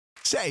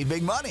Save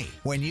big money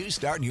when you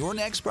start your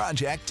next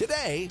project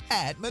today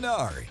at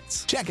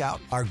Menards. Check out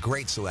our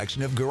great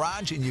selection of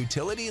garage and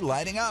utility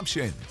lighting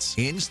options.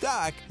 In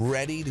stock,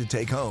 ready to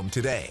take home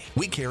today.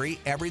 We carry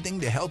everything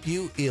to help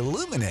you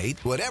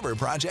illuminate whatever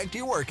project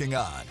you're working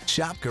on.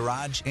 Shop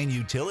garage and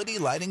utility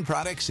lighting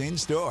products in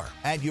store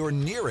at your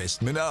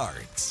nearest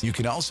Menards. You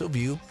can also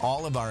view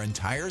all of our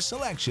entire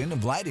selection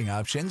of lighting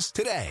options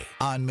today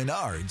on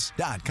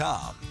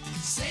Menards.com.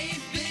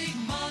 Save big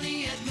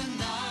money at Menards.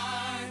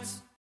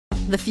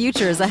 The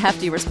future is a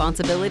hefty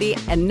responsibility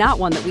and not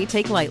one that we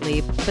take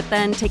lightly. But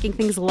then taking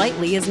things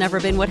lightly has never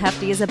been what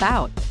Hefty is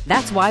about.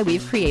 That's why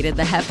we've created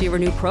the Hefty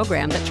Renew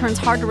program that turns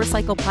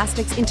hard-to-recycle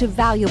plastics into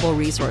valuable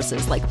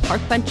resources like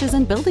park benches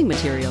and building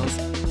materials.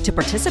 To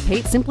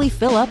participate, simply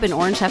fill up an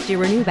orange Hefty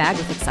Renew bag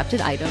with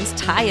accepted items,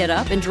 tie it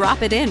up, and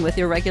drop it in with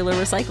your regular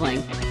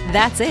recycling.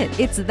 That's it.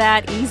 It's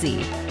that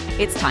easy.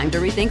 It's time to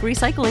rethink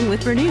recycling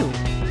with Renew.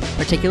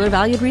 Particular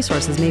valued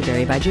resources may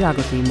vary by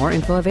geography. More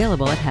info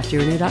available at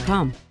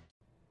heftyrenew.com.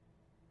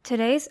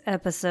 Today's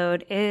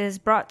episode is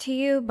brought to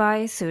you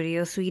by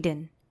Studio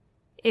Sweden.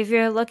 If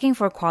you're looking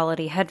for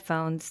quality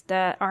headphones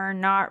that are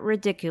not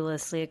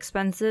ridiculously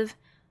expensive,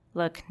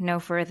 look no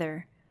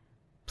further.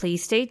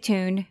 Please stay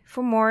tuned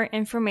for more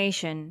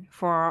information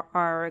for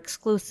our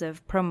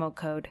exclusive promo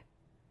code.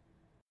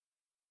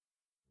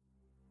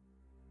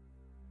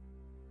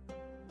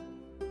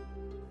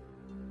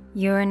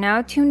 You are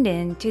now tuned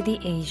in to the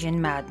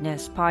Asian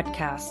Madness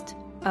Podcast,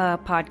 a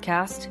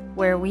podcast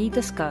where we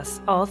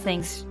discuss all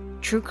things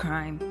true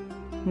crime,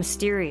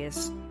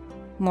 mysterious,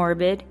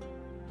 morbid,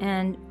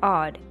 and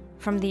odd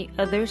from the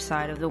other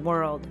side of the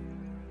world.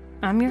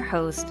 I'm your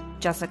host,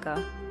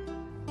 Jessica.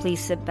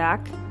 Please sit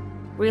back,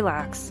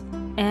 relax,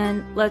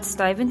 and let's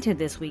dive into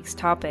this week's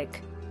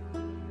topic.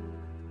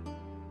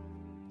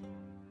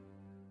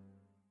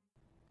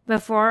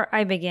 Before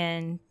I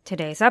begin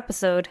today's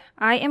episode,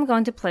 I am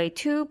going to play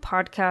 2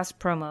 podcast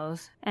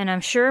promos, and I'm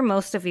sure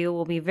most of you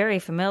will be very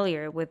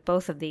familiar with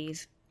both of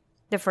these.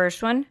 The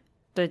first one,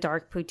 the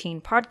Dark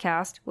Poutine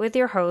podcast with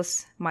your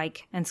hosts,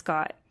 Mike and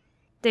Scott.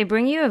 They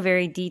bring you a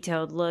very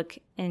detailed look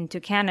into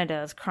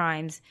Canada's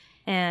crimes,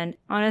 and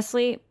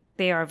honestly,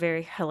 they are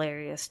very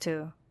hilarious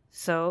too.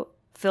 So,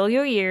 fill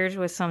your ears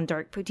with some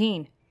Dark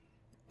Poutine.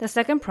 The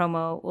second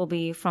promo will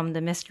be from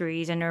the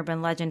Mysteries and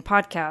Urban Legend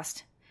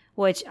podcast,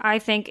 which I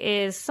think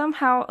is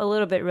somehow a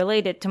little bit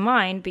related to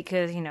mine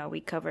because, we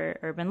cover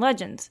urban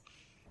legends.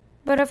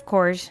 But of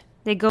course,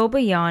 they go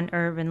beyond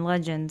urban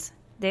legends.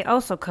 They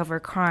also cover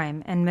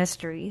crime and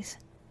mysteries.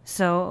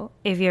 So,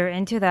 if you're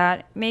into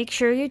that, make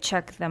sure you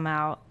check them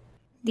out.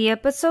 The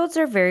episodes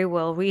are very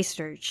well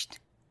researched,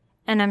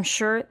 and I'm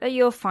sure that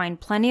you'll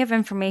find plenty of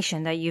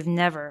information that you've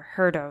never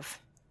heard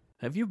of.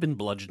 Have you been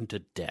bludgeoned to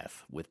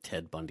death with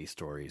Ted Bundy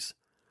stories?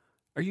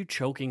 Are you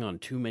choking on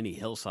too many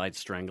Hillside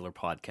Strangler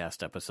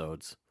podcast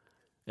episodes?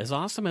 As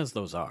awesome as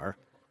those are,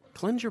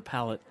 cleanse your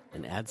palate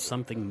and add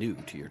something new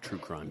to your true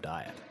crime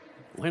diet.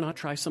 Why not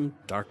try some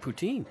Dark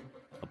Poutine,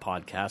 a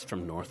podcast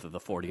from north of the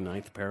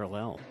 49th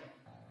parallel?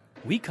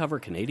 We cover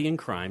Canadian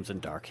crimes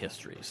and dark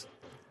histories.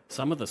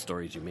 Some of the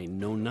stories you may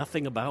know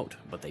nothing about,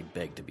 but they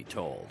beg to be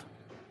told.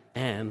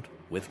 And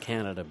with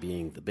Canada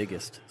being the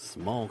biggest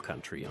small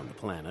country on the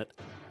planet,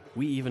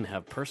 we even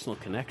have personal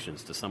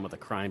connections to some of the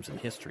crimes and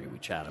history we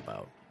chat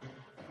about.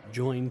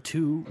 Join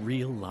 2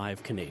 real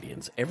live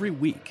Canadians every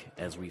week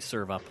as we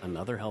serve up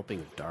another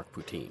helping of Dark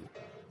Poutine.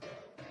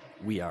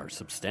 We are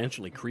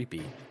substantially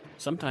creepy,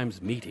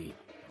 sometimes meaty,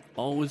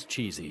 always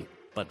cheesy,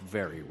 but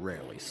very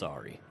rarely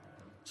sorry.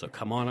 So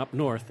come on up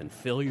north and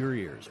fill your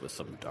ears with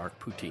some Dark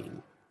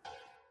Poutine.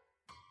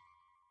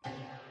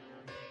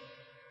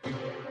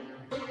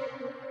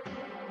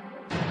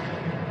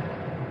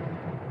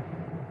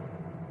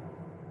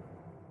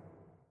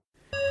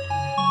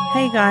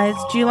 Hey guys,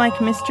 do you like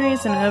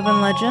mysteries and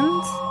urban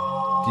legends?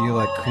 Do you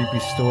like creepy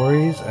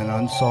stories and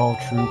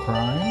unsolved true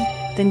crime?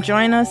 Then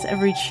join us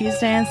every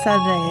Tuesday and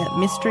Saturday at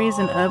Mysteries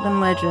and Urban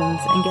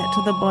Legends and get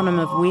to the bottom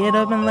of weird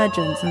urban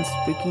legends and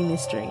spooky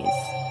mysteries.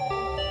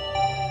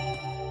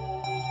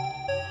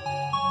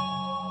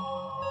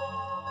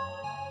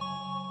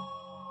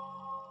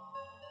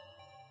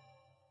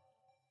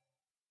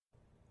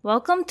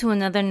 Welcome to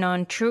another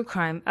non-true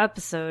crime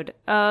episode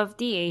of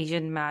the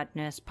Asian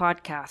Madness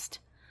Podcast.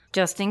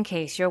 Just in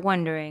case you're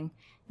wondering,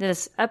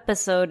 this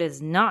episode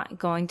is not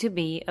going to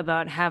be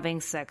about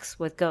having sex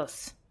with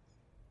ghosts.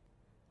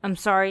 I'm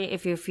sorry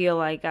if you feel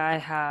like I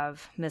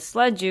have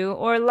misled you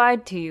or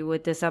lied to you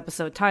with this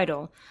episode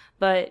title,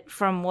 but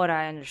from what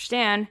I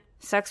understand,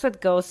 sex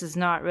with ghosts is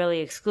not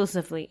really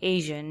exclusively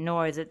Asian,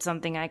 nor is it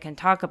something I can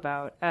talk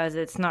about, as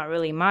it's not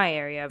really my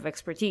area of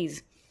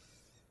expertise.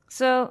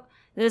 So,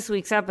 this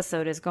week's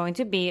episode is going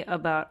to be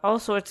about all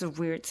sorts of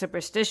weird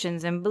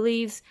superstitions and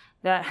beliefs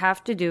that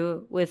have to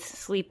do with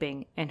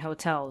sleeping in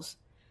hotels.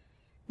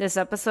 This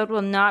episode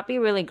will not be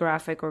really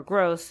graphic or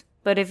gross,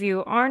 but if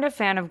you aren't a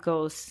fan of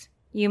ghosts,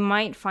 you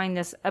might find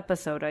this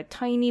episode a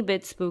tiny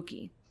bit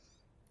spooky.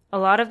 A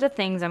lot of the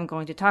things I'm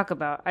going to talk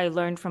about I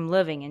learned from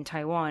living in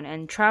Taiwan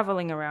and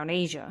traveling around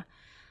Asia.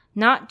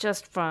 not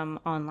just from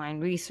online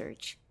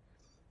research.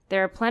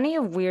 There are plenty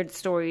of weird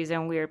stories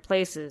and weird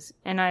places,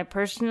 and I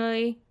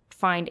personally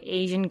find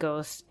Asian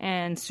ghosts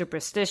and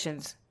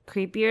superstitions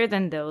creepier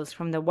than those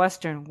from the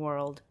Western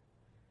world.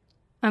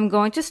 I'm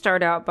going to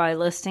start out by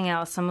listing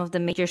out some of the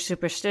major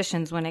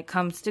superstitions when it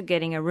comes to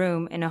getting a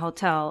room in a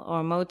hotel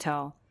or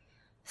motel.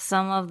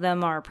 Some of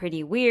them are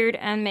pretty weird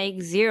and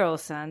make zero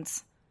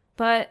sense,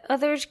 but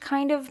others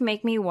kind of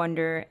make me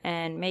wonder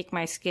and make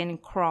my skin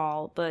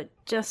crawl, but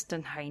just a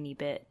tiny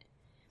bit.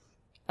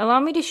 Allow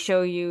me to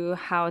show you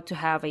how to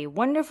have a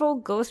wonderful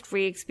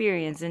ghost-free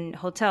experience in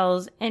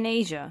hotels in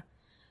Asia.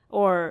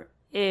 Or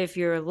if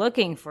you're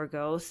looking for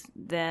ghosts,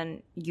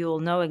 then you'll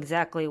know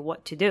exactly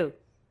what to do.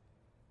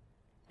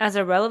 As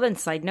a relevant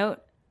side note,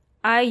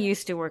 I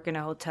used to work in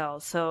a hotel,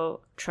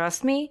 so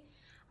trust me,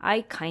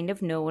 I kind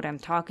of know what I'm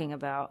talking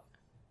about.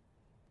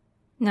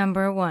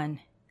 Number 1.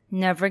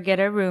 Never get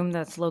a room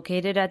that's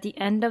located at the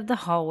end of the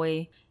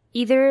hallway,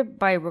 either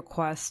by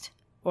request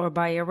or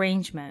by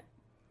arrangement.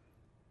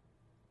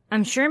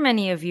 I'm sure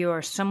many of you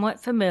are somewhat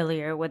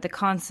familiar with the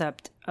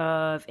concept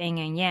of yin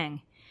and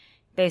yang.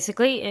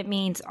 Basically, it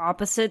means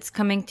opposites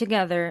coming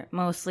together,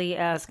 mostly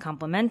as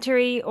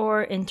complementary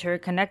or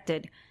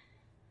interconnected.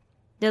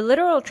 The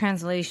literal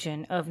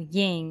translation of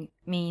yin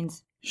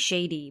means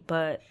shady,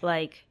 but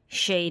like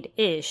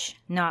shade-ish,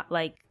 not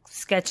like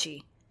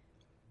sketchy.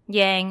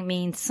 Yang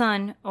means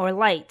sun or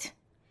light.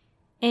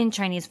 In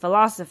Chinese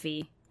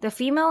philosophy, the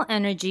female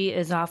energy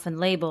is often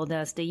labeled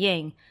as the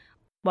yin,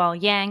 while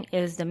yang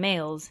is the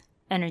male's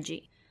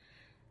energy.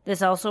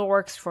 This also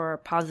works for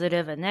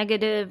positive and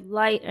negative,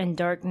 light and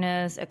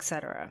darkness,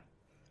 etc.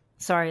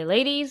 Sorry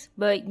ladies,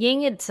 but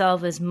yin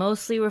itself is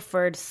mostly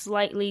referred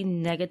slightly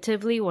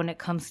negatively when it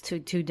comes to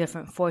two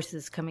different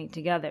forces coming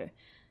together,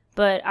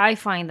 but I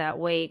find that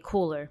way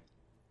cooler.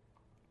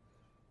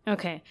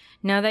 Okay,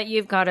 now that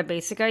you've got a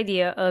basic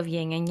idea of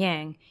yin and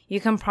yang, you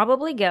can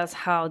probably guess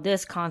how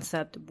this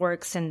concept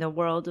works in the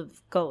world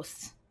of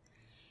ghosts.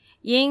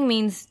 Yin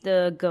means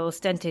the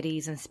ghost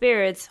entities and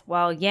spirits,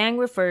 while yang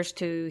refers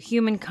to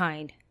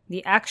humankind,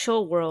 the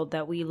actual world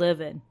that we live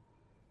in.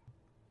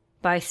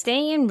 By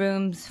staying in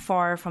rooms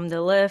far from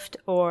the lift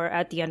or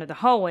at the end of the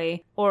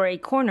hallway or a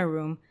corner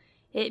room,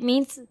 it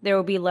means there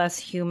will be less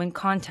human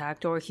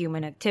contact or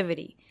human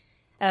activity,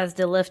 as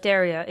the lift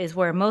area is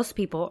where most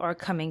people are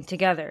coming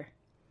together.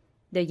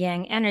 The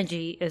yang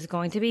energy is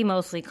going to be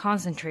mostly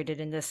concentrated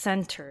in the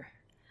center,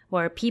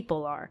 where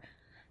people are.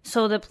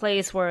 So the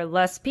place where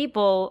less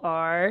people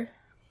are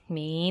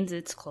means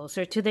it's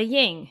closer to the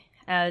yin,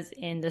 as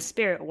in the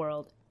spirit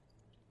world.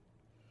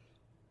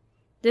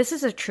 This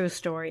is a true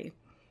story.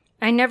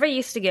 I never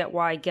used to get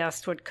why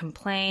guests would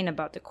complain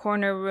about the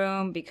corner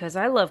room because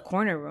I love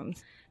corner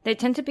rooms. They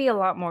tend to be a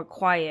lot more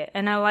quiet,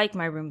 and I like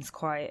my rooms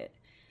quiet.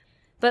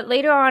 But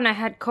later on, I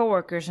had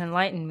coworkers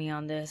enlighten me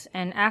on this,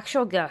 and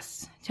actual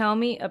guests tell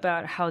me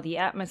about how the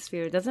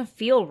atmosphere doesn't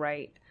feel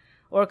right,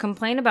 or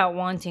complain about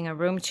wanting a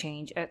room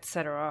change,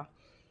 etc.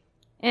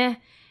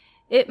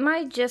 It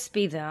might just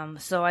be them,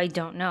 so I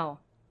don't know.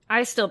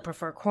 I still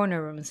prefer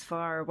corner rooms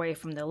far away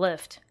from the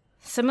lift.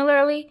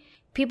 Similarly,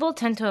 people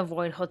tend to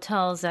avoid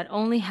hotels that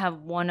only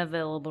have one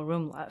available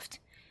room left,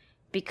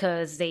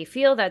 because they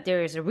feel that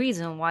there is a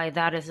reason why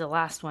that is the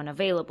last one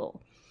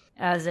available,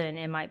 as in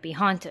it might be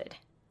haunted.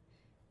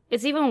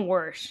 It's even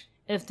worse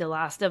if the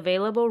last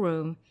available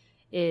room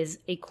is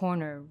a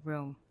corner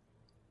room.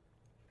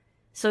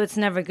 So it's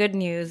never good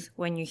news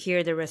when you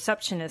hear the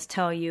receptionist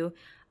tell you,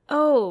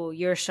 "Oh,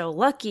 you're so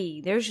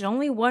lucky, there's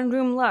only one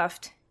room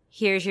left.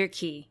 Here's your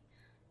key."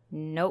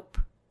 Nope.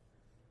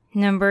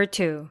 Number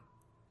 2.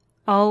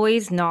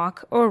 Always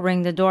knock or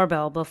ring the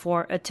doorbell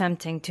before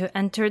attempting to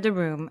enter the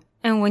room,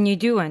 and when you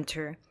do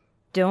enter,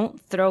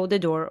 don't throw the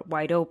door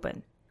wide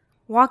open.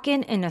 Walk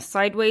in a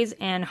sideways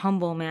and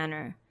humble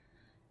manner.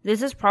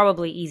 This is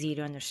probably easy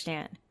to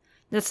understand.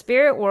 The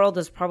spirit world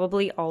is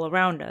probably all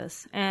around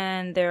us,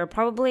 and they're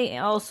probably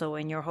also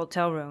in your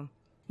hotel room.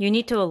 You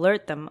need to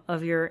alert them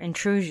of your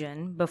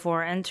intrusion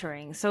before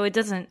entering so it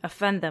doesn't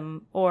offend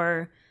them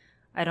or,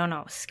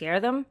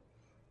 scare them.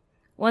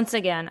 Once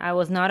again, I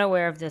was not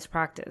aware of this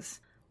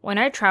practice. When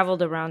I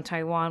traveled around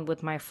Taiwan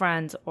with my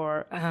friends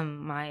or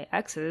my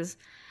exes,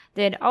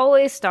 they'd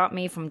always stop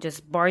me from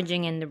just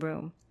barging in the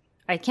room.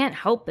 I can't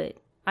help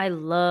it. I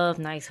love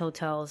nice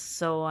hotels,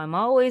 so I'm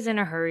always in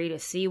a hurry to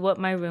see what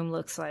my room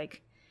looks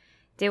like.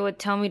 They would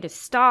tell me to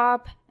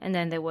stop, and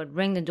then they would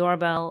ring the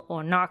doorbell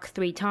or knock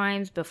 3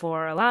 times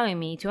before allowing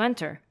me to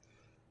enter.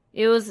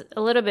 It was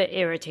a little bit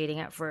irritating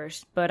at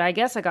first, but I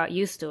guess I got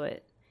used to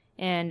it.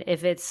 And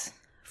if it's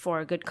for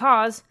a good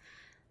cause,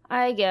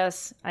 I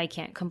guess I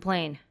can't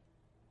complain.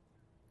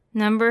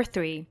 Number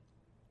 3.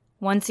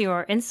 Once you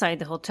are inside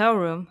the hotel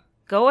room,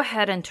 go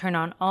ahead and turn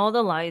on all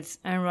the lights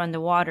and run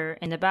the water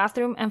in the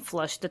bathroom and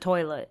flush the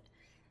toilet.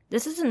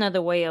 This is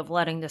another way of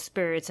letting the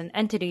spirits and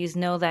entities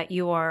know that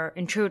you are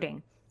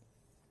intruding.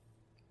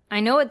 I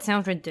know it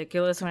sounds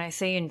ridiculous when I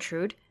say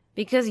intrude,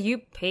 because you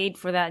paid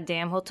for that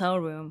damn hotel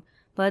room,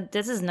 but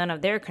this is none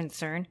of their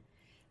concern.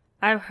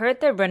 I've heard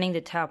that running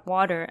the tap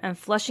water and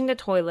flushing the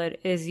toilet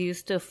is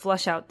used to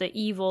flush out the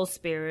evil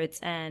spirits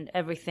and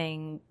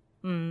everything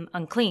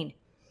unclean.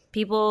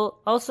 People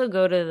also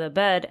go to the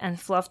bed and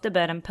fluff the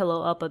bed and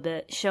pillow up a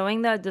bit,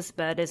 showing that this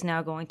bed is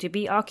now going to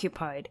be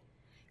occupied.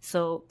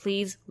 So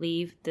please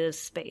leave this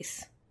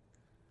space.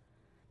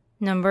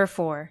 Number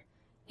 4.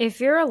 If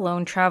you're a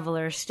lone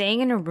traveler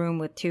staying in a room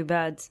with 2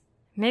 beds,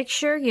 make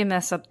sure you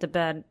mess up the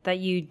bed that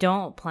you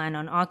don't plan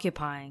on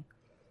occupying.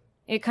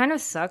 It kind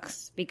of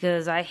sucks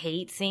because I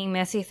hate seeing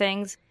messy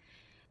things,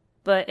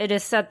 but it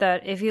is said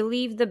that if you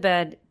leave the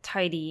bed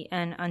tidy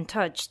and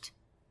untouched,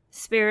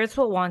 spirits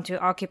will want to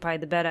occupy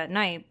the bed at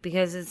night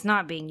because it's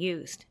not being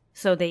used,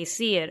 so they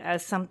see it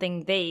as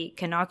something they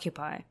can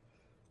occupy.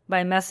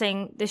 By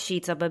messing the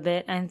sheets up a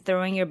bit and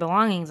throwing your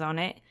belongings on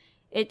it,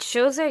 it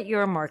shows that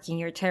you're marking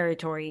your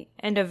territory,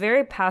 and a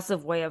very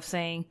passive way of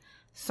saying,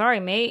 "Sorry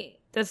mate,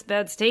 this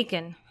bed's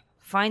taken.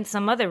 Find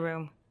some other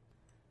room."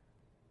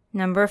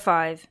 Number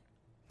 5.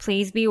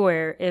 Please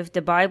beware if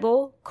the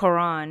Bible,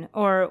 Quran,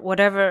 or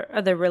whatever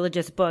other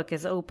religious book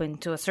is open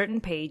to a certain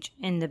page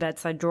in the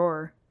bedside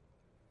drawer.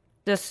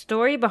 The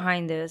story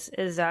behind this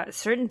is that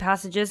certain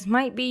passages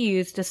might be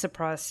used to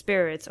suppress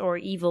spirits or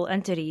evil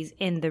entities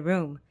in the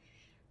room.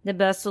 The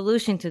best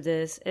solution to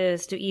this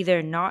is to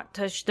either not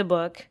touch the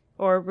book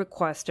or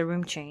request a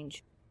room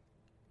change.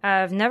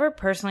 I've never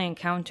personally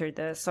encountered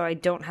this, so I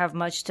don't have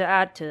much to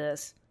add to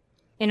this.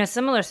 In a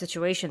similar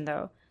situation,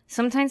 though,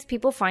 sometimes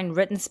people find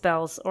written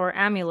spells or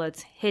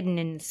amulets hidden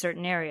in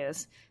certain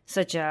areas,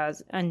 such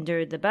as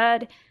under the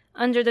bed,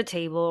 under the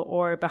table,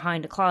 or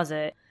behind a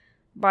closet.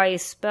 By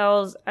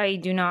spells, I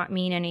do not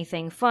mean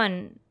anything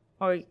fun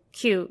or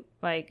cute,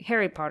 like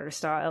Harry Potter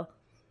style.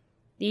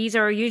 These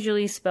are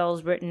usually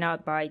spells written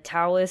out by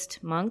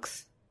Taoist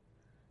monks,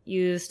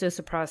 used to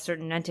suppress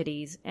certain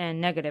entities and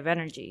negative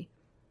energy.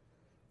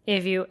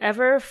 If you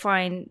ever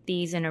find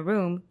these in a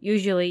room,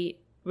 usually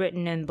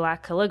written in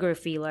black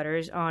calligraphy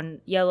letters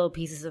on yellow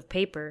pieces of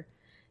paper,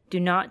 do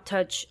not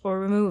touch or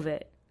remove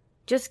it.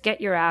 Just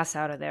get your ass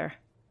out of there.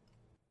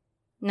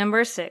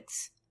 Number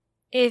 6.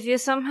 If you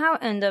somehow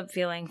end up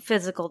feeling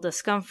physical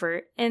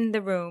discomfort in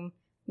the room,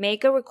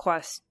 make a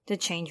request to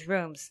change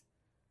rooms.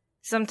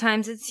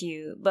 Sometimes it's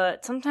you,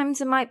 but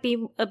sometimes it might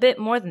be a bit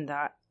more than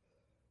that.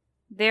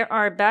 There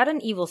are bad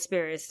and evil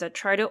spirits that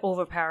try to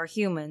overpower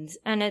humans,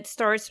 and it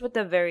starts with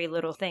the very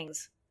little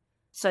things,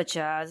 such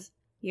as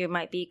you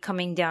might be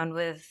coming down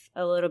with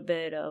a little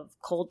bit of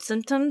cold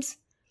symptoms.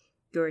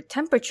 Your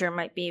temperature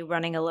might be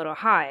running a little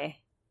high.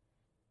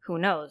 Who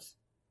knows?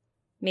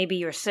 Maybe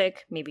you're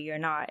sick, maybe you're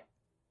not.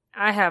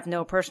 I have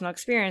no personal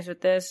experience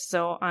with this,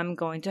 so I'm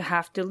going to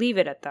have to leave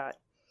it at that.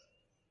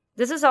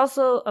 This is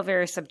also a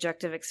very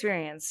subjective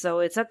experience, so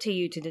it's up to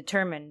you to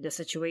determine the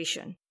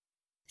situation.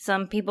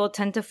 Some people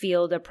tend to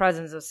feel the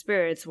presence of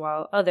spirits,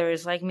 while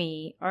others, like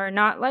me, are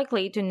not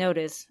likely to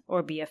notice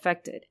or be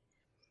affected.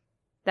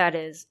 That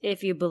is,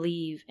 if you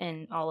believe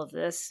in all of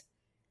this.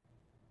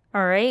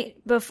 Alright,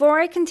 before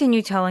I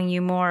continue telling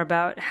you more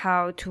about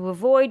how to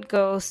avoid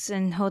ghosts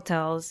in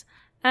hotels,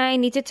 I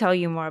need to tell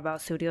you more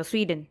about Studio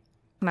Sweden,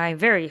 my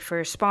very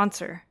first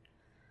sponsor.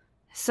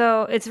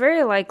 So, it's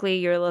very likely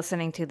you're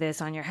listening to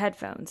this on your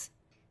headphones.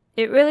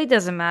 It really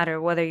doesn't matter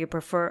whether you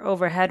prefer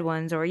overhead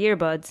ones or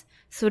earbuds,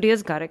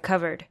 Studio's got it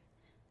covered.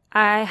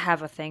 I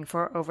have a thing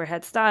for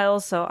overhead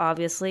styles, so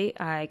obviously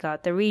I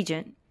got the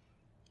Regent.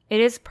 It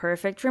is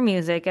perfect for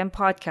music and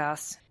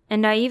podcasts,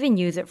 and I even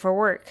use it for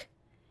work.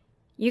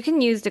 You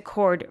can use the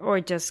cord or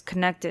just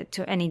connect it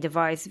to any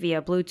device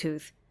via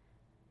Bluetooth.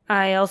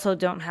 I also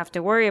don't have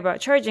to worry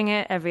about charging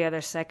it every other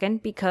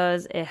second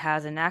because it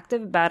has an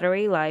active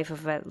battery life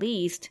of at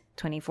least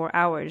 24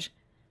 hours.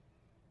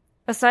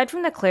 Aside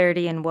from the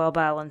clarity and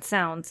well-balanced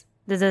sounds,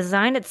 the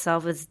design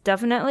itself is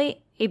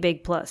definitely a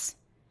big plus.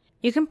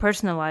 You can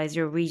personalize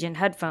your Regent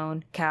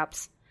headphone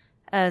caps,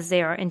 as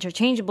they are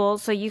interchangeable,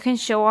 so you can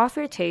show off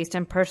your taste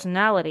and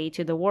personality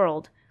to the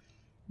world.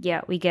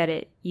 Yeah, we get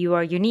it. You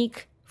are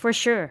unique, for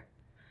sure.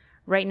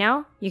 Right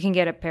now, you can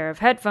get a pair of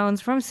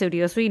headphones from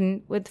Studio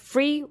Sweden with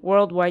free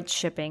worldwide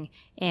shipping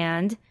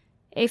and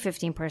a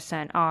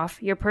 15%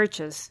 off your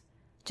purchase.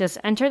 Just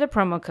enter the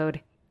promo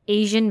code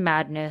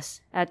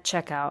AsianMadness at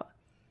checkout.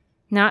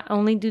 Not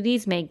only do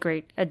these make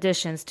great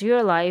additions to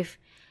your life,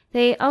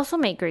 they also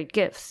make great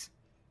gifts.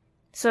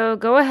 So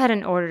go ahead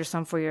and order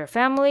some for your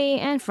family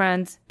and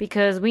friends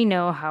because we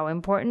know how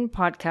important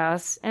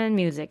podcasts and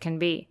music can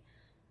be.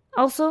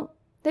 Also,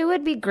 they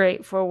would be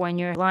great for when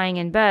you're lying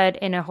in bed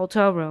in a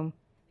hotel room.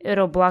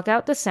 It'll block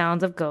out the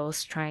sounds of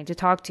ghosts trying to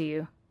talk to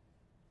you.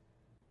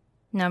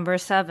 Number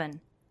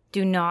 7.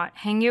 Do not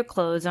hang your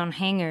clothes on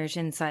hangers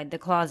inside the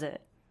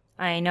closet.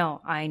 I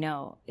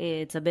know,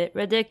 it's a bit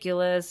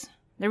ridiculous.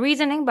 The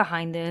reasoning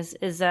behind this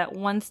is that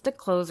once the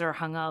clothes are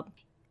hung up,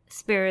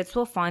 spirits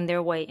will find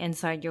their way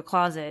inside your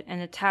closet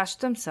and attach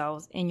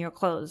themselves in your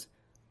clothes.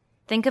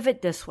 Think of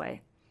it this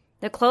way.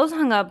 The clothes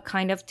hung up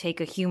kind of take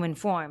a human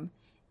form,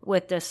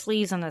 with the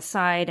sleeves on the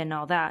side and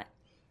all that.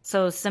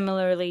 So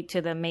similarly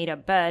to the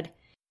made-up bed,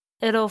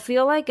 it'll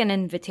feel like an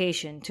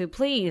invitation to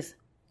please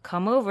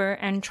come over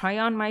and try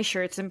on my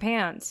shirts and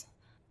pants.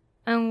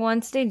 And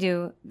once they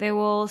do, they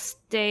will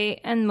stay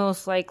and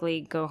most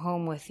likely go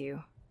home with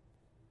you.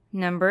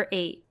 Number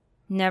 8.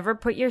 Never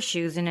put your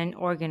shoes in an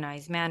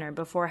organized manner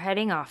before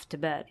heading off to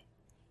bed.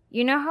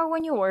 You know how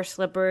when you wear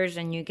slippers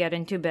and you get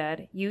into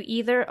bed, you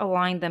either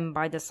align them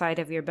by the side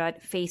of your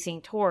bed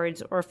facing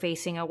towards or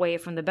facing away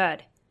from the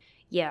bed?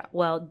 Yeah,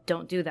 well,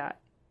 don't do that.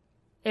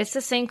 It's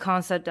the same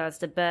concept as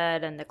the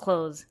bed and the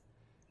clothes.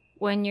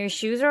 When your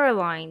shoes are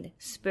aligned,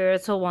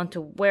 spirits will want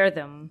to wear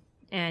them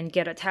and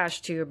get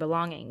attached to your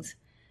belongings.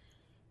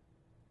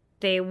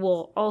 They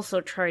will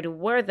also try to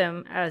wear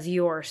them as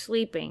you are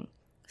sleeping,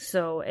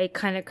 so it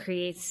kind of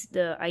creates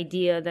the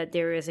idea that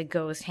there is a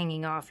ghost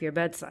hanging off your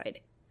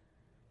bedside.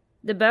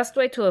 The best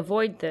way to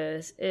avoid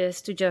this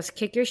is to just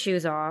kick your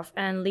shoes off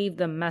and leave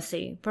them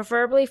messy,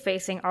 preferably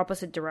facing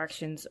opposite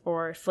directions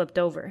or flipped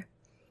over.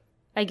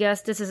 I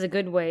guess this is a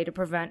good way to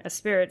prevent a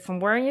spirit from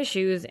wearing your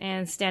shoes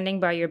and standing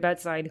by your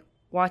bedside,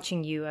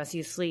 watching you as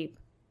you sleep.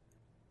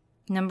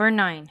 Number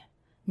 9.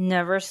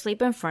 Never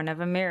sleep in front of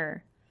a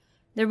mirror.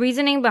 The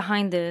reasoning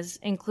behind this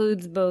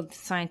includes both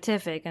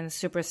scientific and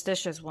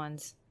superstitious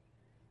ones.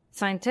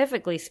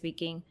 Scientifically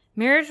speaking,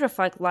 mirrors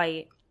reflect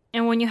light,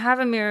 and when you have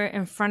a mirror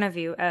in front of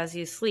you as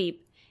you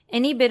sleep,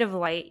 any bit of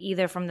light,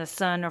 either from the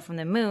sun or from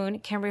the moon,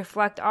 can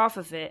reflect off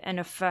of it and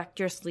affect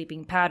your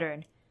sleeping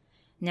pattern.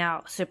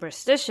 Now,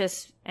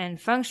 superstitious and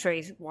feng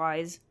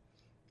shui-wise,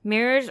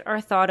 mirrors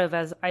are thought of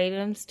as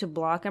items to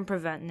block and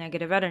prevent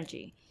negative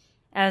energy,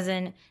 as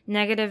in,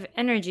 negative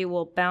energy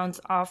will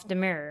bounce off the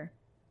mirror.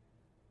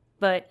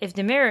 But if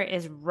the mirror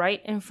is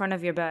right in front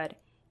of your bed,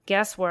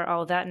 guess where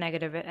all that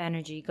negative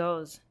energy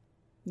goes?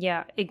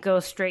 Yeah, it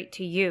goes straight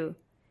to you.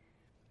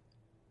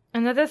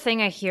 Another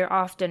thing I hear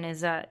often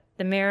is that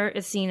the mirror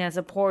is seen as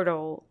a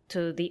portal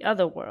to the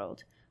other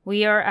world.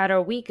 We are at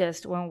our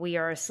weakest when we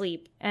are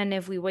asleep, and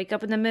if we wake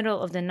up in the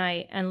middle of the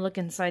night and look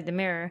inside the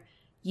mirror,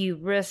 you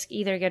risk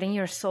either getting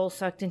your soul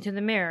sucked into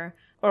the mirror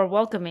or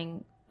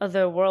welcoming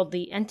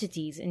otherworldly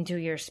entities into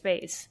your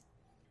space.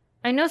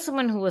 I know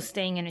someone who was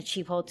staying in a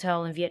cheap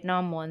hotel in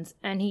Vietnam once,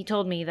 and he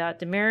told me that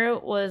the mirror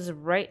was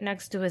right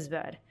next to his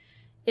bed.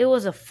 It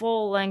was a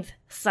full-length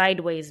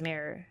sideways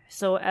mirror,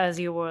 so as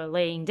you were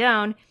laying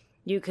down,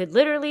 you could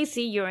literally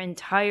see your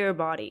entire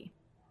body.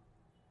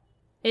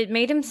 It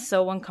made him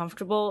so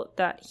uncomfortable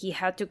that he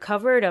had to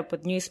cover it up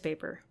with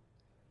newspaper.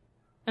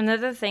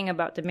 Another thing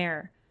about the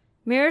mirror.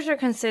 Mirrors are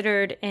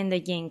considered in the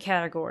yin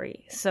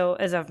category, so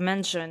as I've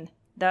mentioned,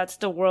 that's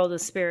the world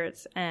of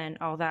spirits and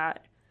all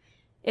that.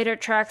 It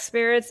attracts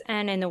spirits,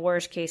 and in the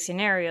worst case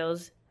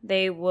scenarios,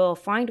 they will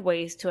find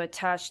ways to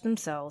attach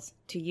themselves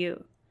to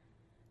you.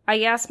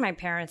 I asked my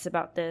parents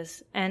about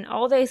this, and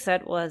all they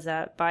said was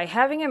that by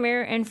having a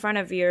mirror in front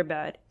of your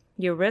bed,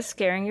 you risk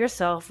scaring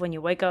yourself when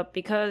you wake up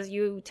because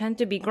you tend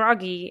to be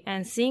groggy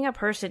and seeing a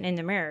person in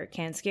the mirror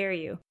can scare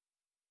you.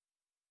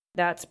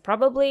 That's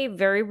probably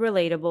very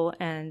relatable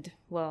and,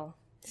 well,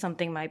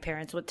 something my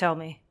parents would tell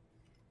me.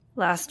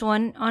 Last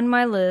one on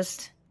my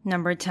list,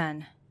 number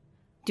 10.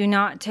 Do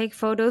not take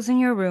photos in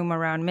your room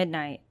around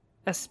midnight,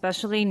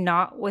 especially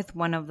not with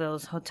one of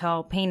those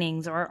hotel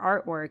paintings or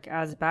artwork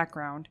as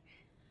background.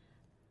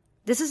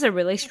 This is a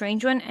really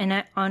strange one, and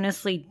I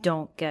honestly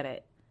don't get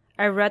it.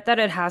 I read that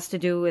it has to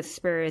do with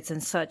spirits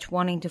and such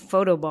wanting to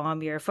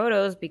photobomb your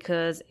photos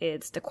because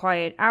it's the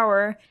quiet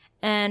hour,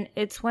 and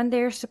it's when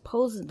they're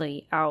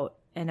supposedly out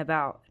and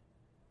about.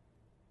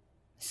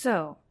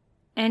 So,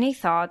 any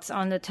thoughts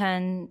on the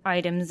 10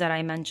 items that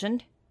I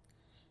mentioned?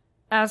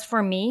 As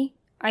for me,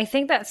 I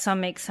think that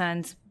some make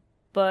sense,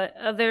 but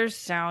others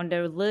sound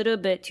a little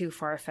bit too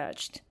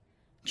far-fetched.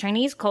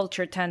 Chinese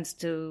culture tends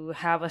to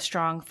have a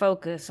strong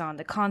focus on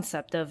the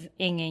concept of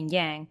yin and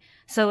yang,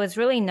 so it's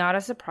really not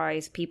a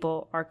surprise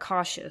people are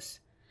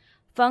cautious.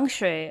 Feng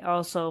shui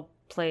also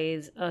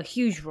plays a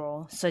huge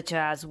role, such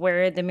as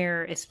where the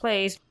mirror is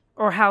placed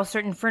or how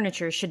certain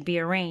furniture should be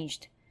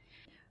arranged.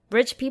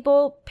 Rich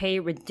people pay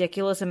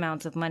ridiculous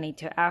amounts of money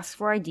to ask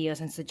for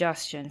ideas and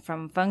suggestions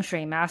from feng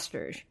shui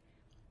masters.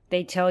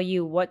 They tell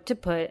you what to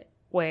put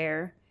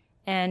where,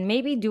 and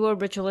maybe do a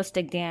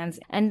ritualistic dance,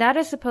 and that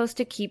is supposed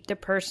to keep the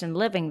person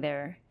living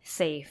there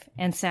safe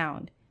and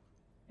sound,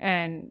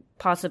 and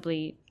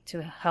possibly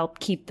to help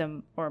keep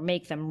them or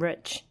make them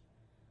rich.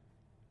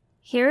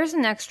 Here's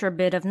an extra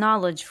bit of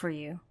knowledge for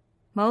you.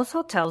 Most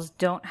hotels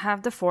don't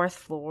have the 4th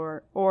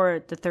floor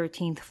or the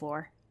 13th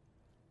floor.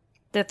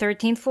 The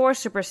 13th floor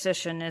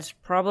superstition is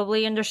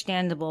probably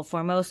understandable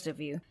for most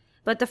of you,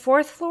 but the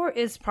 4th floor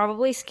is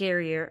probably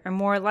scarier and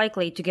more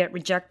likely to get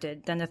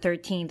rejected than the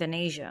 13th in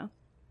Asia.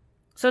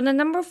 So the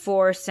number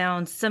 4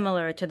 sounds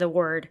similar to the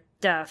word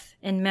death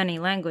in many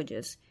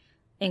languages,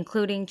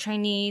 including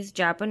Chinese,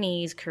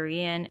 Japanese,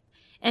 Korean,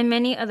 and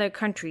many other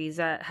countries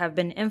that have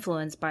been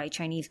influenced by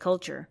Chinese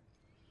culture.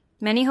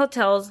 Many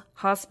hotels,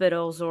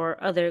 hospitals,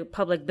 or other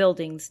public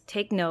buildings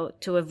take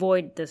note to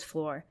avoid this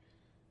floor,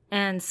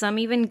 and some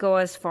even go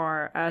as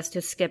far as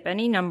to skip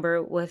any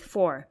number with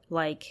 4,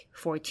 like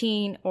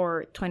 14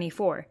 or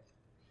 24.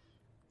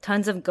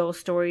 Tons of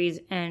ghost stories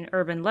and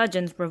urban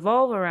legends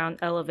revolve around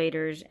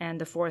elevators and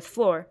the fourth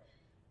floor.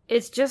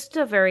 It's just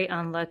a very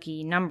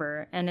unlucky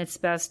number, and it's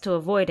best to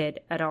avoid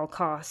it at all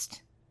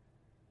costs.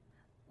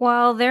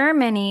 While there are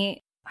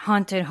many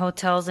haunted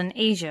hotels in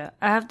Asia,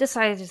 I have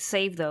decided to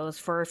save those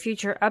for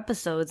future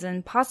episodes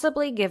and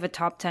possibly give a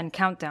top 10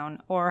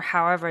 countdown, or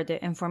however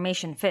the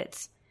information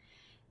fits.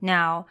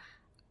 Now,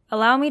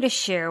 allow me to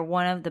share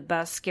one of the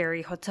best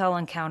scary hotel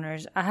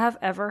encounters I have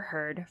ever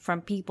heard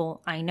from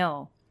people I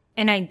know.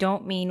 And I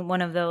don't mean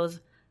one of those,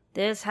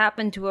 this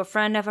happened to a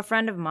friend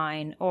of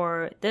mine,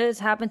 or this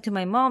happened to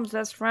my mom's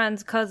best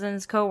friend's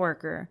cousin's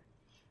coworker.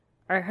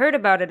 I heard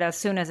about it as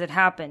soon as it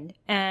happened,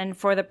 and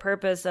for the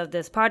purpose of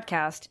this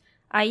podcast,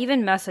 I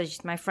even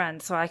messaged my friend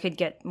so I could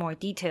get more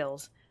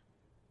details.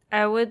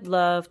 I would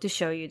love to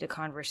show you the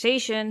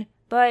conversation,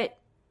 but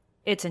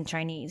it's in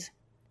Chinese.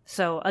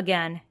 So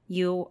again,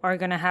 you are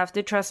gonna have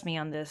to trust me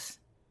on this.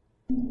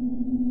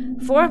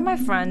 4 of my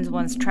friends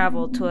once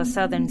traveled to a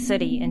southern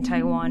city in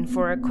Taiwan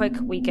for a quick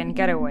weekend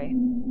getaway.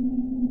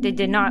 They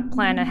did not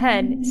plan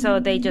ahead, so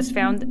they just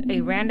found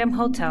a random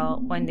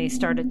hotel when they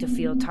started to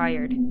feel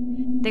tired.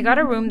 They got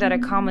a room that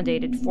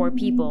accommodated 4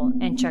 people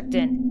and checked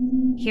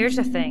in. Here's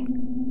the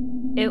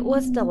thing. It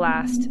was the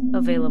last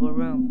available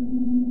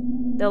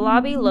room. The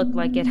lobby looked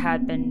like it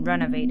had been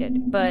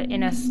renovated, but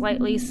in a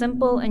slightly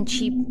simple and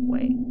cheap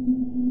way.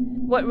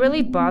 What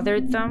really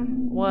bothered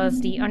them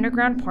was the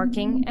underground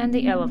parking and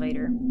the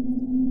elevator.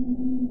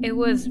 It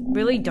was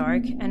really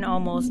dark and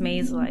almost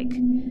maze-like.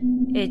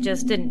 It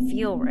just didn't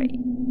feel right.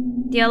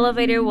 The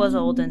elevator was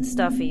old and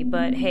stuffy,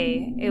 but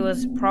hey, it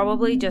was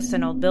probably just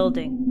an old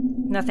building.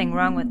 Nothing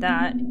wrong with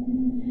that.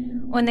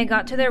 When they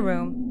got to their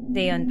room,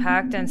 they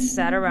unpacked and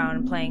sat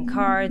around playing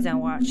cards and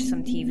watched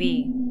some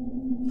TV.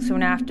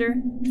 Soon after,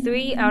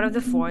 3 out of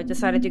the 4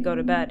 decided to go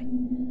to bed.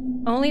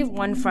 Only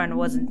one friend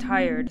wasn't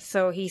tired,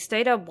 so he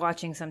stayed up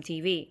watching some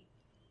TV.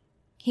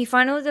 He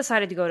finally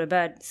decided to go to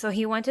bed, so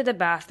he went to the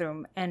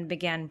bathroom and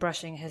began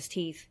brushing his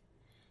teeth.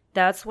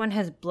 That's when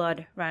his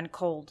blood ran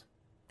cold.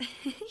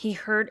 He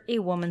heard a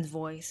woman's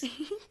voice.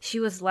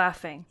 She was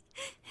laughing.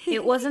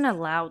 It wasn't a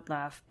loud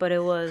laugh, but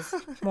it was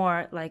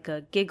more like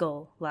a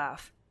giggle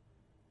laugh.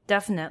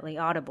 Definitely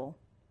audible.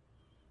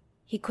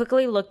 He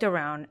quickly looked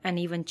around and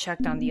even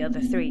checked on the other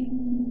 3.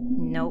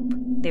 Nope,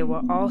 they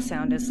were all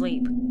sound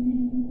asleep.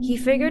 He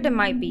figured it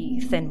might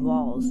be thin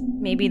walls.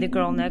 Maybe the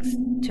girl next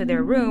to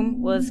their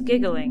room was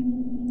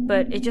giggling,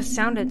 but it just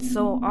sounded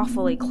so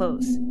awfully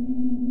close.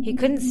 He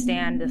couldn't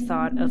stand the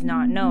thought of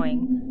not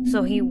knowing,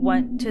 so he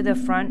went to the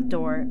front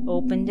door,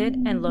 opened it,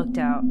 and looked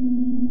out.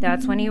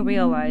 That's when he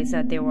realized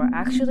that they were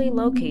actually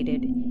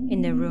located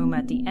in the room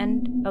at the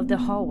end of the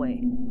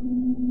hallway.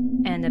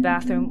 And the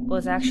bathroom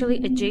was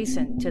actually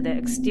adjacent to the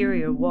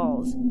exterior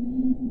walls.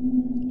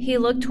 He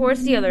looked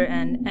towards the other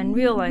end and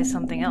realized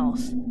something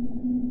else.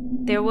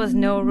 There was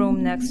no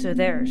room next to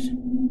theirs.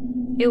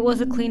 It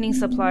was a cleaning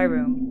supply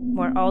room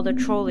where all the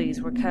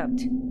trolleys were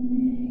kept.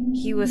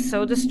 He was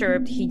so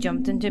disturbed he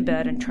jumped into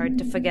bed and tried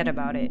to forget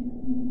about it.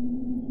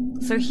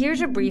 So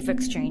here's a brief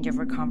exchange of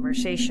our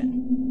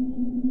conversation.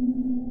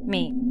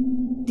 Me: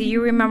 do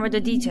you remember the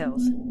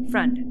details?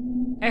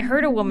 Friend: I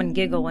heard a woman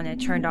giggle when it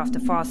turned off the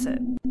faucet.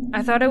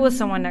 I thought it was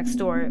someone next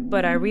door,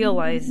 but I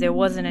realized there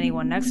wasn't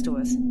anyone next to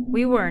us.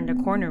 We were in the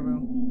corner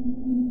room.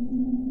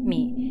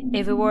 Me: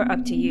 if it were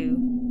up to you,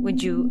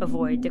 would you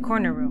avoid the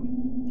corner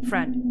room?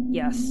 Friend: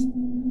 yes.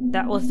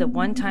 That was the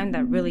one time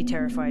that really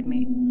terrified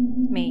me.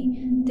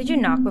 Me: did you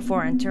knock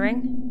before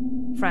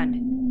entering?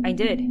 Friend: I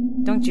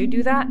did. Don't you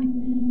do that?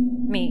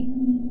 Me: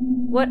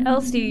 what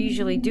else do you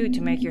usually do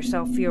to make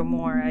yourself feel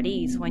more at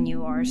ease when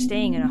you are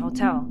staying in a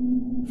hotel?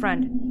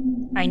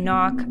 Friend: I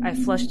knock, I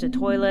flush the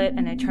toilet,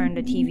 and I turn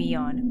the TV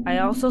on. I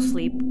also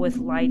sleep with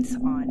lights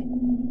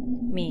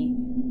on. Me: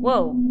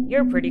 whoa,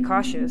 you're pretty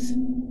cautious.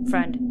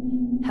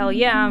 Friend: hell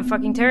yeah, I'm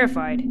fucking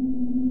terrified.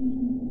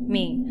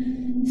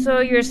 Me: so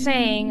you're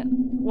saying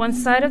one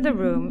side of the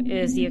room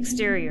is the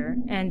exterior,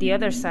 and the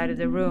other side of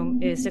the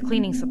room is the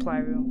cleaning supply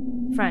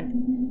room?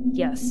 Friend: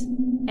 yes.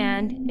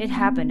 And it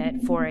happened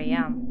at 4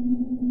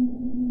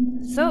 a.m.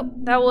 So,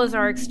 that was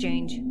our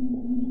exchange.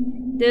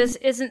 This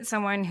isn't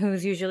someone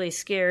who's usually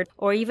scared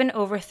or even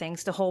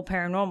overthinks the whole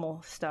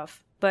paranormal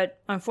stuff, but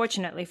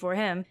unfortunately for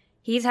him,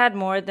 he's had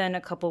more than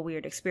a couple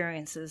weird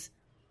experiences.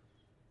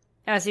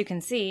 As you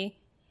can see,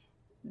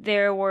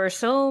 there were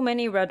so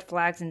many red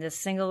flags in this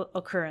single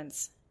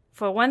occurrence.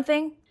 For one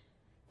thing,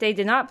 they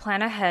did not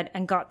plan ahead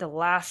and got the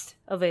last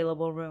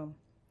available room.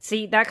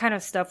 See, that kind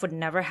of stuff would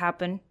never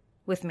happen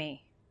with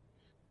me.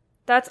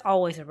 That's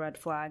always a red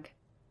flag.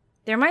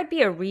 There might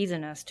be a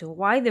reason as to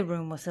why the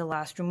room was the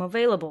last room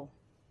available.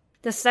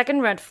 The second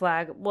red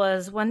flag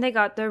was when they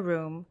got their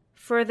room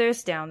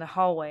furthest down the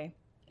hallway,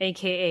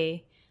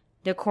 aka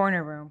the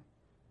corner room.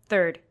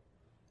 Third,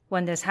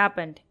 when this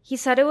happened, he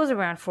said it was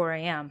around 4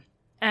 a.m.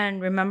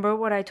 And remember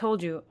what I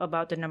told you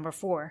about the number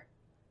 4?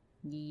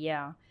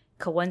 Yeah.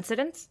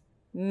 Coincidence?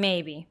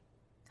 Maybe.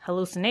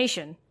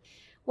 Hallucination?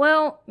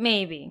 Well,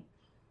 maybe.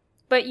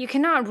 But you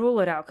cannot rule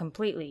it out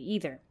completely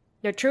either.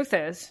 The truth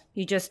is,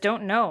 you just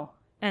don't know,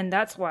 and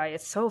that's why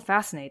it's so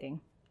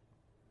fascinating.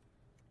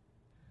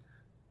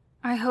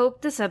 I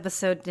hope this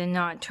episode did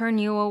not turn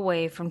you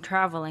away from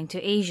traveling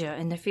to Asia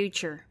in the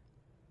future.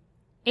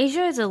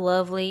 Asia is a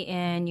lovely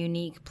and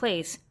unique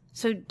place,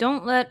 so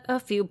don't let a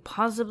few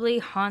possibly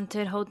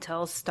haunted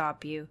hotels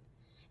stop you.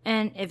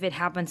 And if it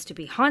happens to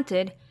be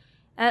haunted,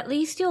 at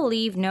least you'll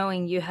leave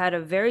knowing you had a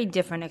very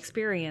different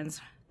experience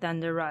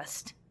than the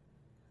rest.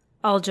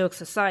 All jokes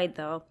aside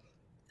though,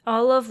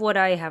 all of what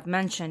I have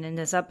mentioned in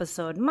this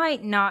episode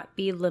might not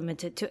be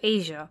limited to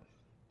Asia.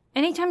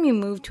 Anytime you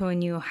move to a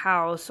new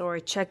house or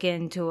check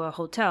into a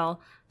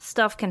hotel,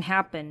 stuff can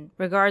happen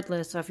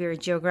regardless of your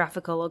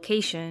geographical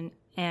location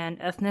and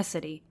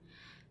ethnicity.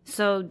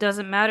 So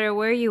doesn't matter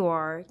where you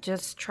are,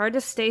 just try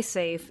to stay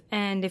safe,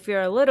 and if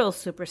you're a little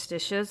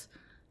superstitious,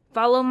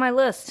 follow my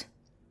list.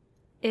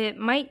 It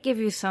might give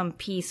you some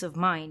peace of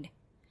mind.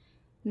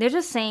 There's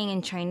a saying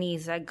in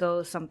Chinese that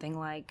goes something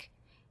like,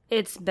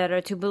 "It's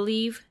better to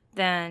believe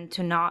than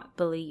to not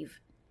believe,"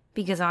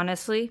 because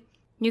honestly,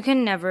 you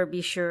can never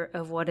be sure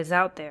of what is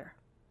out there.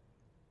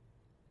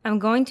 I'm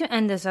going to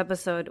end this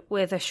episode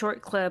with a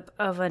short clip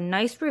of a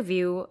nice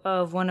review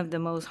of one of the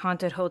most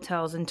haunted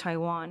hotels in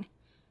Taiwan,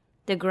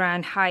 the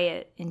Grand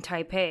Hyatt in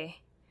Taipei.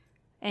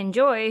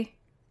 Enjoy!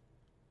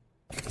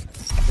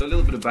 So a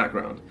little bit of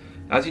background.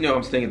 As you know,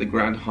 I'm staying at the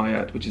Grand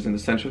Hyatt, which is in the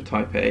center of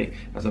Taipei,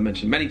 as I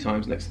mentioned many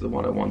times, next to the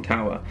 101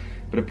 Tower.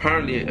 But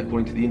apparently,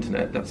 according to the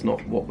internet, that's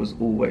not what was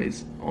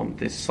always on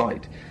this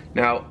site.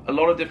 Now, a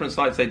lot of different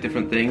sites say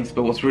different things,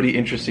 but what's really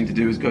interesting to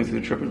do is go through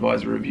the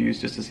TripAdvisor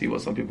reviews just to see what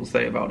some people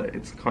say about it.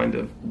 It's kind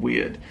of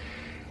weird.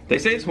 They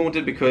say it's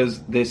haunted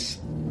because this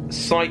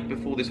site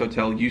before this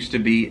hotel used to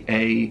be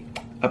a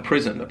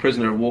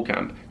prisoner of war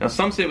camp. Now,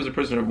 some say it was a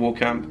prisoner of war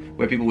camp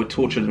where people were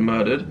tortured and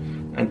murdered,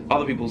 and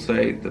other people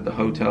say that the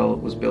hotel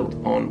was built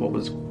on what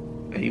was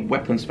a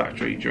weapons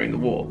factory during the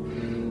war.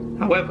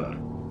 However,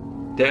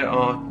 there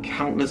are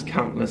countless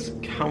accounts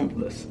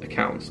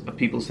of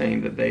people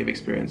saying that they've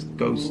experienced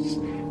ghosts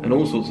and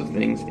all sorts of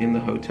things in the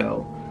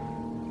hotel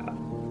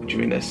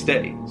during their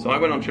stay. So I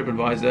went on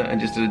TripAdvisor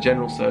and just did a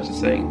general search of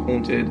saying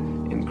haunted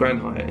in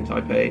Grand Hyatt in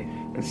Taipei,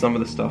 and some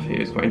of the stuff here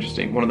is quite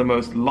interesting. One of the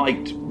most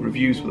liked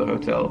reviews for the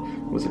hotel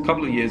was a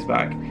couple of years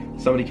back.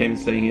 Somebody came and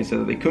staying here, said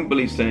that they couldn't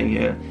believe staying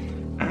here,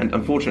 and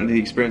unfortunately the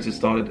experiences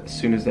started as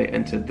soon as they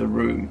entered the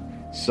room.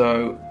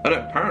 So,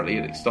 apparently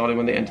it started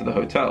when they entered the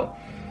hotel.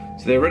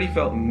 So they already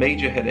felt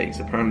major headaches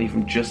apparently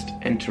from just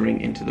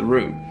entering into the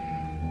room.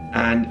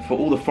 And for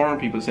all the foreign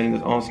people saying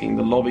that, asking,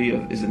 the lobby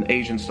is an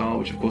Asian style,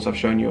 which of course I've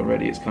shown you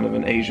already. It's kind of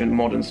an Asian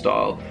modern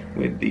style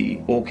with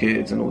the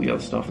orchids and all the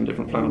other stuff and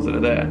different flowers that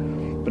are there.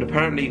 But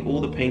apparently all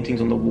the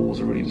paintings on the walls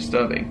are really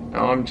disturbing.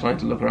 Now I'm trying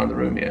to look around the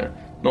room here,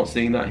 not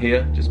seeing that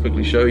here. Just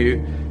quickly show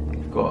you.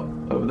 You've got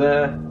over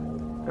there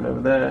and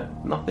over there,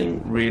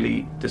 nothing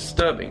really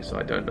disturbing, so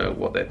I don't know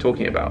what they're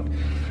talking about.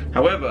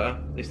 However,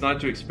 they started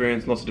to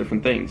experience lots of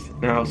different things.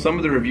 Now, some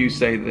of the reviews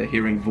say that they're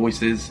hearing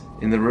voices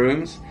in the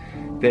rooms,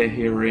 they're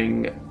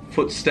hearing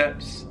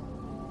footsteps,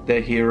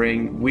 they're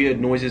hearing weird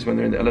noises when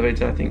they're in the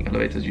elevator. I think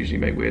elevators usually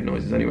make weird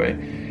noises anyway.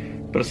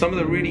 But some of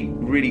the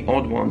really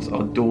odd ones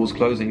are doors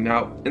closing.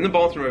 Now, in the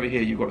bathroom over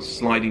here, you've got a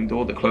sliding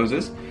door that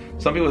closes.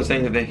 Some people are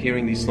saying that they're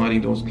hearing these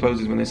sliding doors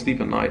closes when they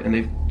sleep at night, and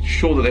they're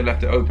sure that they've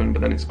left it open,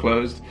 but then it's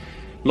closed.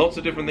 Lots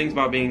of different things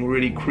about being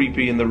really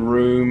creepy in the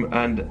room,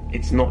 and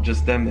it's not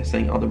just them, they're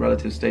saying other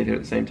relatives stayed here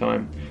at the same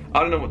time.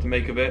 I don't know what to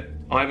make of it.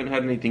 I haven't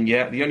heard anything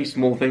yet. The only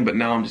small thing, but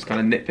now I'm just kind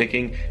of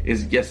nitpicking,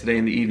 is yesterday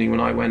in the evening when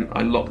I went,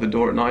 I locked the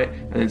door at night,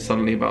 and then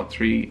suddenly about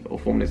 3 or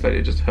 4 minutes later,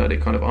 I just heard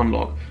it kind of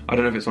unlock. I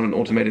don't know if it's on an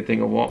automated thing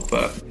or what,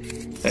 but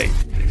hey,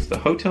 the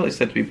hotel is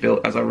said to be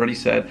built, as I already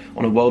said,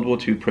 on a World War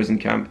II prison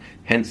camp,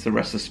 hence the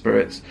restless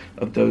spirits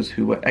of those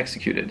who were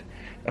executed.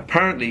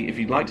 Apparently, if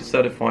you'd like to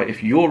certify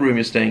if your room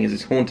you're staying in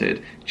is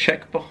haunted,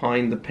 check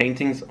behind the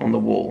paintings on the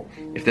wall.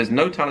 If there's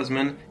no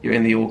talisman, you're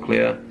in the all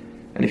clear,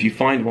 and if you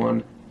find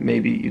one,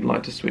 maybe you'd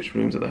like to switch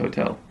rooms at the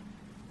hotel.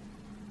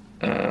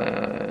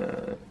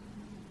 I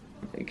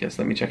guess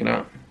let me check it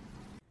out.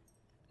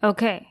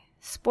 Okay,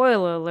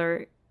 spoiler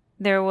alert,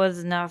 there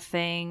was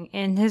nothing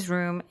in his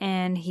room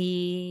and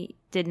he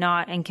did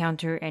not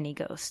encounter any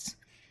ghosts.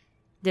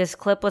 This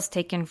clip was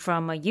taken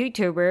from a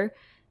YouTuber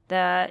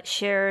that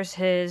shares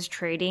his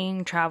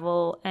trading,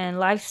 travel, and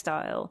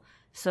lifestyle.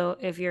 So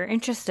if you're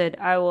interested,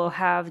 I will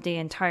have the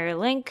entire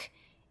link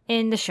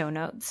in the show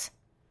notes.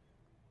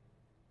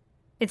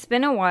 It's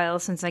been a while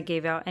since I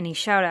gave out any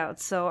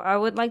shoutouts, so I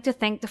would like to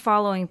thank the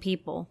following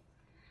people.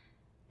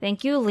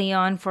 Thank you,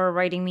 Leon, for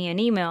writing me an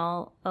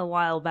email a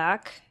while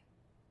back.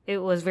 It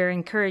was very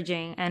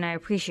encouraging, and I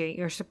appreciate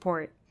your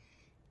support.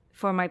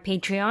 For my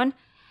Patreon,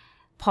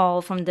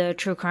 Paul from the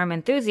True Crime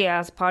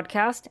Enthusiast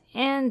podcast,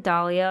 and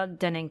Dahlia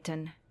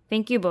Dennington.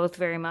 Thank you both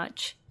very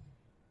much.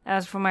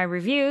 As for my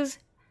reviews,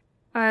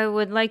 I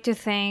would like to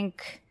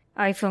thank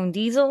iPhone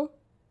Diesel,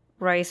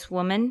 Rice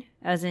Woman,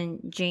 as in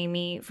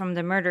Jamie from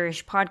the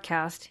Murderish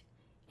podcast,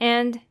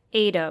 and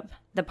ADUB,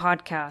 the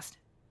podcast.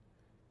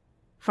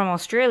 From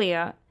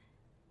Australia,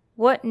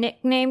 What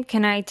nickname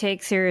can I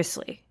take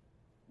seriously?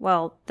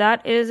 Well,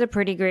 that is a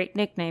pretty great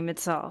nickname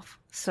itself,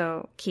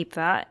 so keep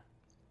that.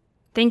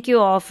 Thank you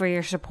all for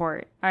your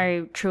support.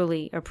 I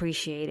truly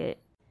appreciate it.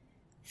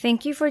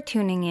 Thank you for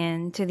tuning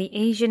in to the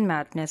Asian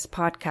Madness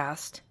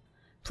podcast.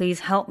 Please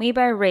help me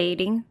by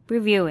rating,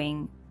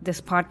 reviewing this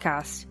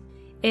podcast.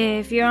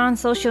 If you're on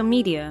social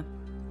media,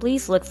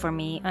 please look for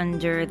me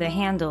under the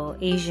handle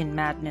Asian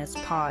Madness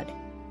Pod.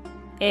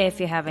 If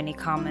you have any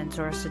comments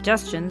or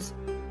suggestions,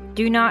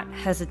 do not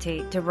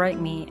hesitate to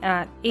write me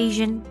at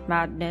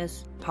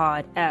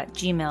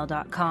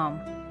asianmadnesspod@gmail.com.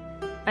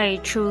 I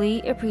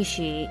truly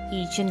appreciate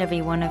each and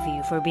every one of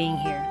you for being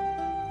here.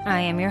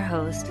 I am your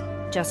host,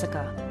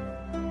 Jessica.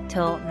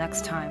 Till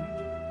next time.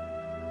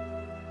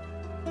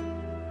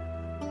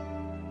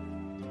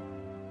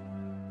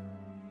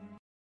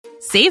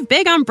 Save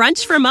big on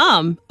brunch for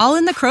mom, all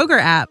in the Kroger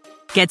app.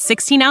 Get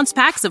 16-ounce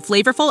packs of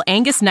flavorful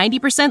Angus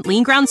 90%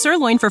 lean ground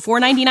sirloin for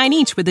 $4.99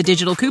 each with a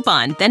digital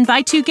coupon. Then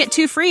buy 2, get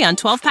 2 free on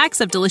 12 packs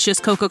of delicious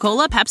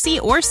Coca-Cola,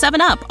 Pepsi, or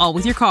 7UP, all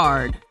with your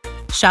card.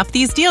 Shop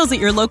these deals at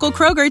your local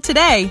Kroger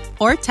today,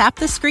 or tap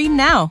the screen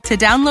now to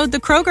download the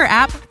Kroger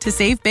app to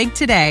save big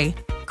today.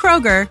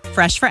 Kroger,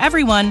 fresh for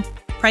everyone.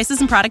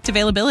 Prices and product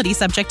availability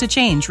subject to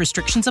change.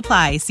 Restrictions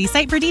apply. See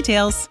site for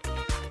details.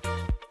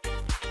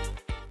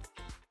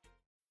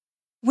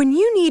 When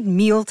you need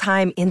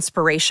mealtime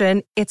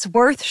inspiration, it's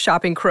worth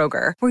shopping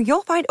Kroger, where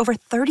you'll find over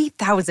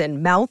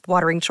 30,000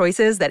 mouth-watering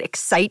choices that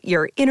excite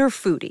your inner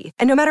foodie.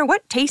 And no matter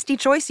what tasty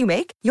choice you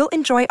make, you'll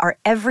enjoy our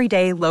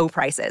everyday low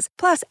prices,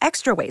 plus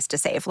extra ways to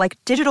save, like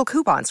digital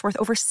coupons worth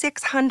over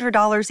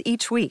 $600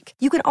 each week.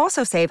 You can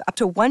also save up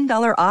to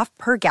 $1 off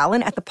per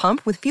gallon at the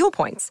pump with fuel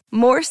points.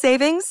 More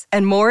savings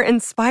and more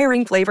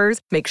inspiring flavors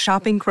make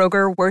shopping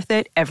Kroger worth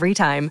it every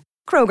time.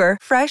 Kroger,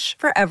 fresh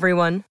for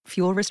everyone.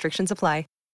 Fuel restrictions apply.